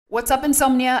What's up,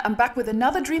 Insomnia? I'm back with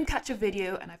another Dreamcatcher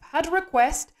video, and I've had a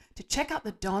request to check out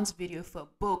the dance video for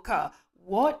BOCA.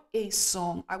 What a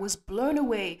song. I was blown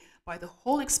away by the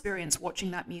whole experience watching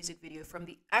that music video, from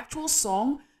the actual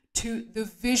song to the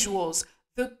visuals.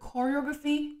 The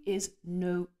choreography is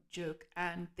no joke,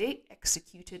 and they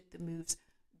executed the moves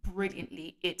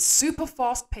brilliantly. It's super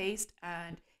fast paced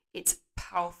and it's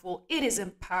powerful. It is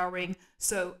empowering.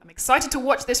 So I'm excited to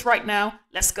watch this right now.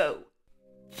 Let's go.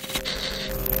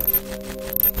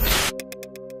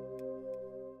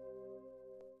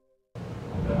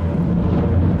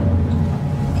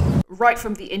 Right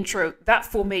from the intro, that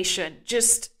formation,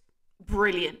 just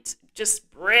brilliant.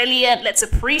 Just brilliant. Let's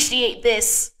appreciate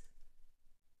this.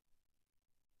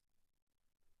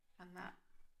 And that.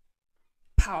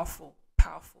 Powerful,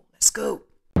 powerful. Let's go.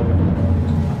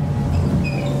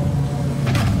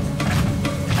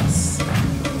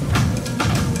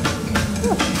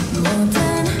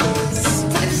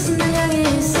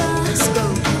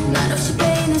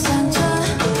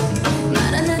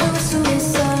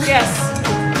 Yes.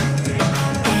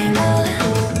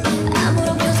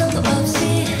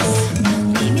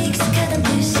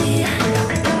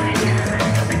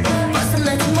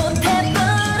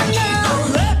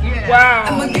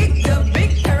 Wow.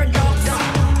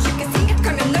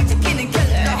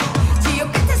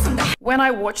 When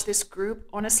I watch this group,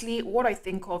 honestly, what I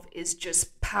think of is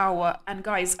just power. And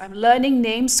guys, I'm learning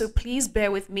names, so please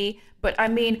bear with me. But I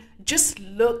mean, just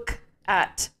look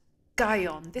at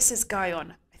Guyon. This is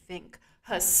Guyon, I think.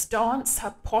 Her stance,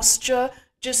 her posture,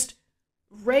 just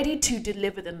ready to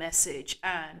deliver the message.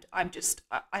 And I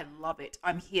love it.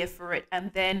 I'm here for it.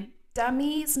 And then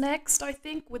Dami's next, I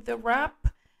think, with the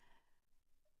rap.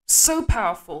 So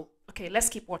powerful. Okay, let's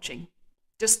keep watching.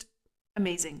 Just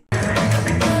amazing.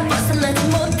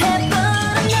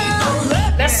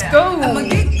 Let's go.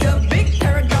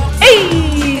 Hey!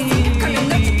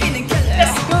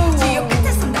 Let's go.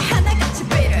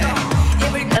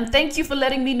 And thank you for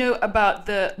letting me know about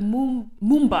the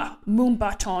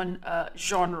Moombaton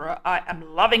genre. I am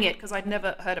loving it because I'd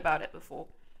never heard about it before.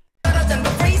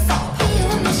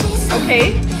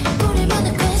 Okay,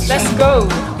 let's go.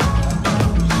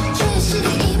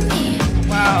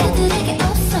 Wow.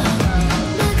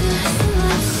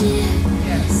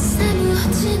 Yes.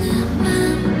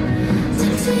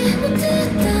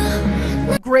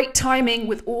 Great timing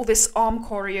with all this arm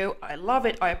choreo. I love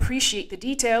it. I appreciate the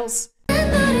details.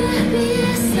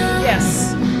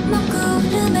 Yes.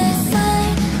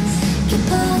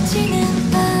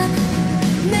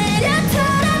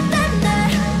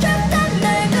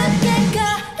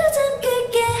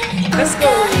 Let's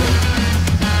go.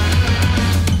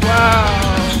 Wow.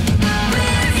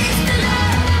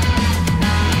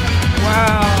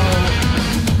 Wow.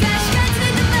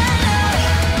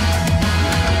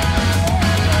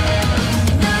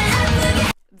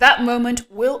 That moment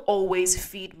will always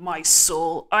feed my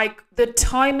soul. The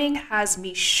timing has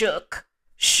me shook.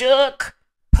 Shook.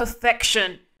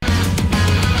 Perfection.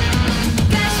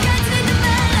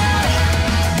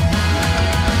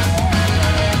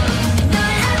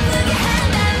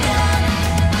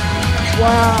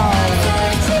 Wow.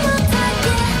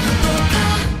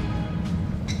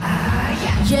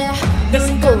 Let's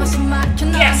go.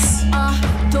 Yes.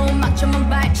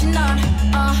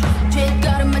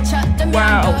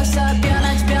 Wow.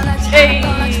 Hey. Yo,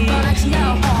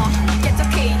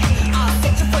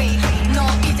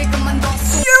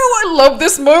 I love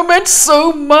this moment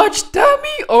so much.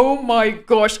 Dami. Oh my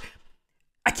gosh.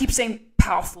 I keep saying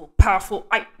powerful, powerful.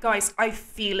 Guys, I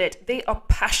feel it. They are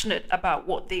passionate about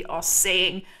what they are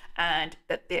saying and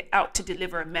that they're out to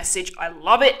deliver a message. I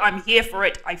love it. I'm here for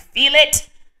it. I feel it.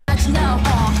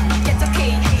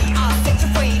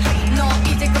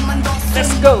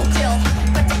 Let's go.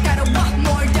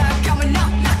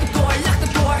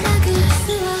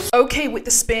 Okay with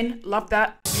the spin. Love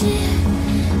that.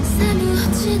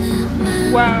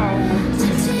 Wow.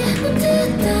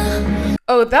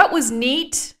 Oh, that was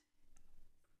neat.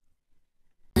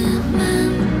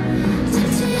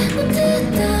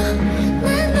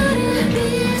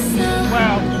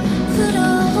 Wow.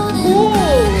 Cool.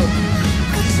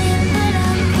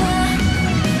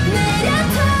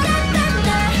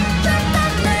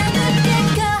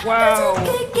 Wow.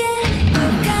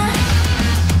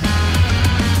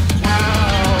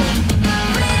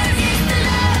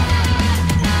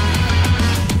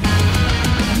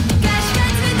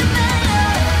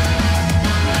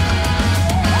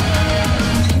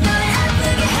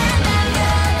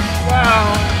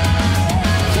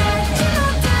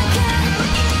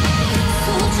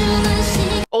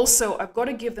 also, I've got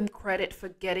to give them credit for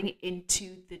getting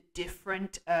into the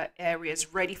different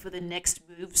areas, ready for the next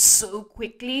move so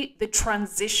quickly. The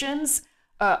transitions,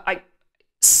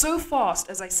 so fast,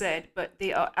 as I said, but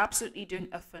they are absolutely doing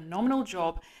a phenomenal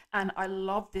job. And I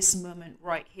love this moment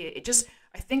right here.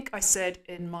 I think I said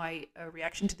in my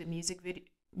reaction to the music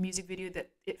video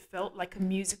that it felt like a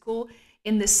musical,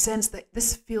 in the sense that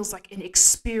this feels like an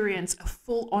experience, a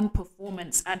full-on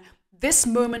performance. And this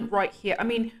moment right here, I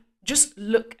mean, just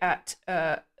look at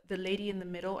the lady in the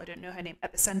middle, I don't know her name,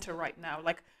 at the center right now.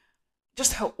 Like,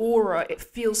 just her aura, it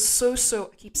feels so,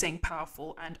 I keep saying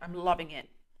powerful, and I'm loving it.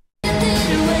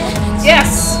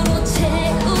 Yes!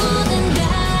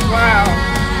 Wow.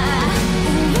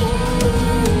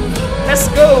 Let's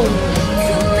go!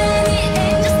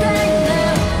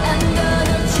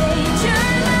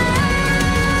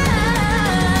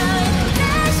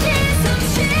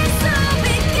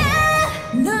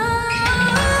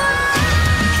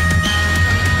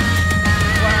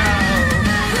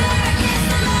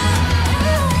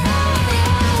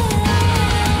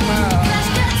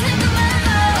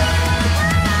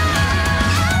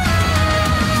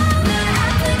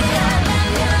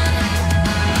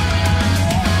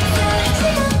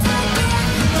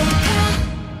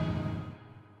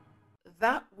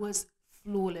 That was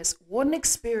flawless. What an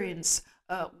experience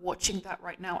watching that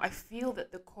right now. I feel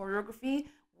that the choreography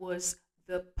was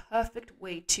the perfect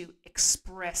way to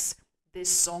express this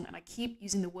song. And I keep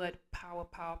using the word power,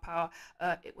 power, power.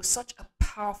 It was such a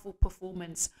powerful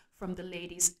performance from the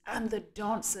ladies and the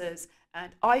dancers.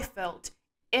 And I felt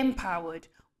empowered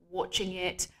watching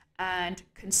it. And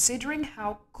considering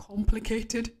how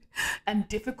complicated and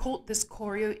difficult this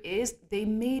choreo is, they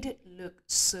made it look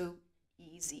so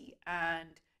easy, and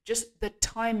just the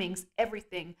timings,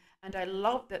 everything. And I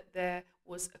love that there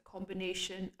was a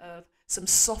combination of some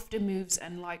softer moves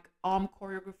and like arm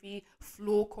choreography,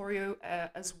 floor choreo,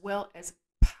 as well as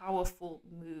powerful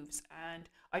moves. And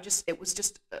it was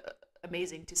just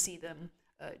amazing to see them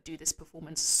do this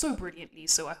performance so brilliantly.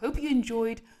 So I hope you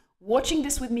enjoyed watching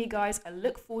this with me, guys. I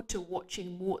look forward to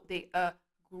watching more. They are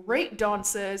great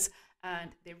dancers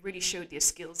and they really showed their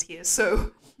skills here.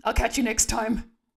 So I'll catch you next time.